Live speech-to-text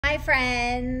Hi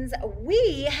friends,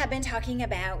 we have been talking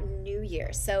about New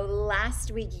Year. So last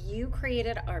week you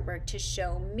created artwork to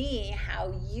show me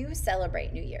how you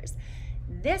celebrate New Year's.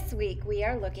 This week we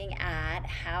are looking at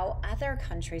how other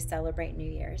countries celebrate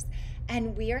New Year's,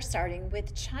 and we are starting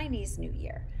with Chinese New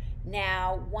Year.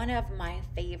 Now, one of my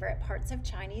favorite parts of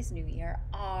Chinese New Year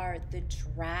are the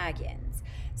dragons.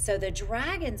 So the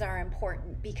dragons are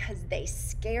important because they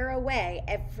scare away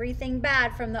everything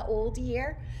bad from the old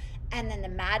year. And then the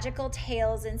magical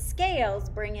tails and scales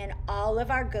bring in all of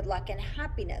our good luck and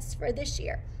happiness for this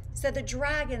year. So the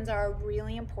dragons are a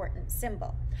really important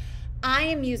symbol. I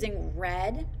am using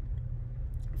red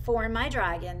for my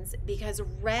dragons because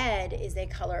red is a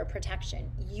color of protection.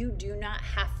 You do not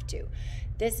have to.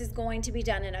 This is going to be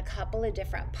done in a couple of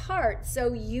different parts,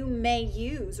 so you may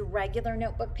use regular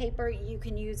notebook paper. You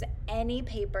can use any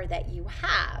paper that you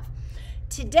have.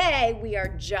 Today, we are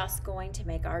just going to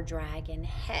make our dragon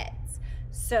heads.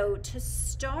 So to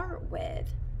start with,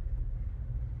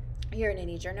 you're gonna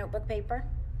need your notebook paper,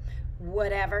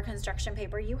 whatever construction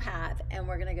paper you have, and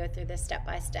we're gonna go through this step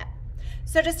by step.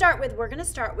 So to start with, we're gonna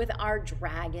start with our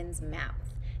dragon's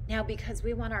mouth. Now, because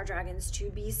we want our dragons to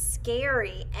be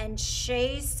scary and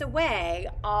chase away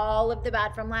all of the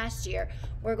bad from last year,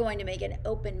 we're going to make an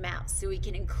open mouth so we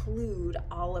can include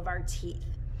all of our teeth.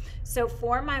 So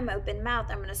for my open mouth,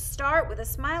 I'm going to start with a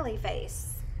smiley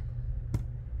face.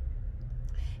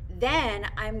 Then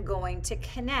I'm going to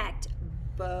connect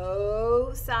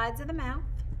both sides of the mouth.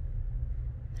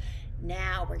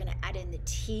 Now we're going to add in the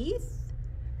teeth.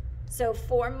 So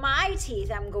for my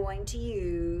teeth, I'm going to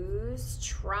use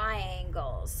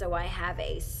triangles. So I have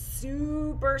a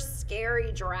super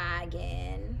scary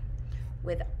dragon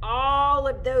with all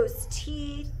of those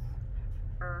teeth.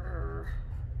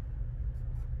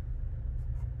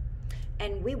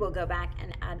 And we will go back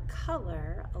and add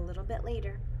color a little bit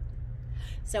later.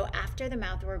 So after the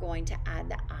mouth, we're going to add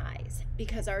the eyes.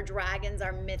 Because our dragons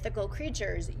are mythical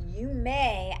creatures, you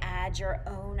may add your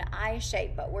own eye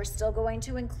shape, but we're still going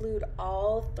to include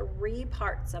all three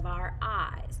parts of our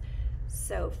eyes.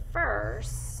 So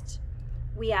first,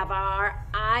 we have our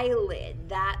eyelid.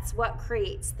 That's what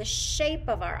creates the shape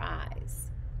of our eyes.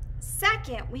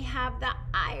 Second, we have the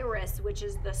iris, which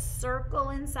is the circle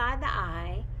inside the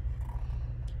eye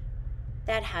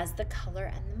that has the color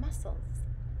and the muscles.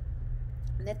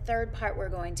 And the third part we're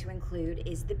going to include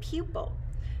is the pupil.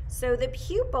 So the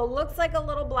pupil looks like a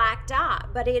little black dot,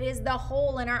 but it is the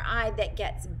hole in our eye that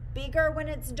gets bigger when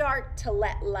it's dark to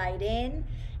let light in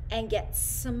and gets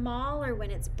smaller when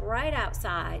it's bright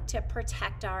outside to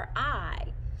protect our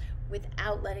eye.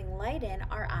 Without letting light in,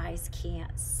 our eyes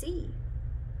can't see.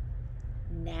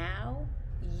 Now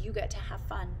you get to have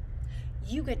fun.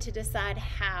 You get to decide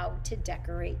how to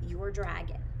decorate your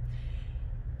dragon.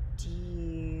 Do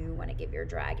you want to give your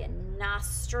dragon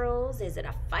nostrils? Is it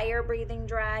a fire-breathing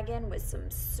dragon with some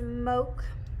smoke?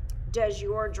 Does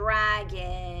your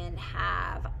dragon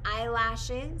have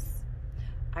eyelashes?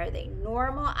 Are they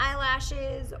normal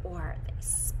eyelashes or are they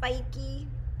spiky?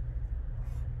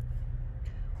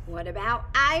 What about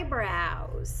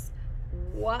eyebrows?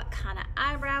 What kind of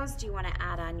eyebrows do you want to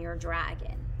add on your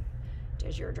dragon?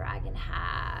 Does your dragon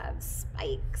have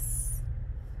spikes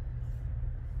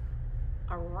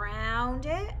around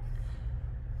it?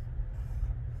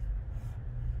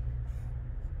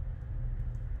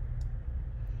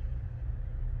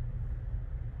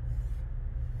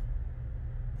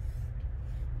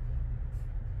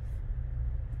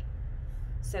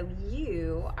 So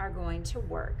you are going to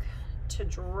work to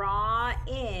draw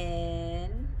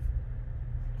in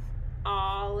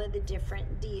all of the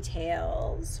different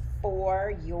details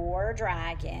for your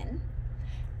dragon,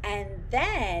 and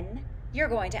then you're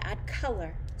going to add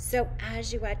color. So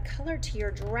as you add color to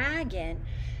your dragon,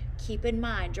 keep in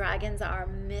mind dragons are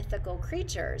mythical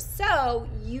creatures, so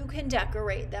you can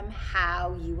decorate them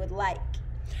how you would like.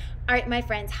 All right, my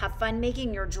friends, have fun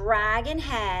making your dragon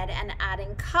head and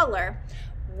adding color.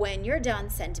 When you're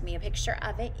done, send me a picture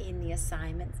of it in the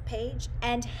assignments page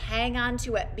and hang on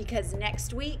to it because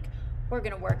next week we're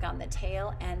going to work on the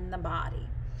tail and the body.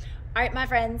 All right, my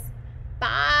friends,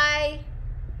 bye.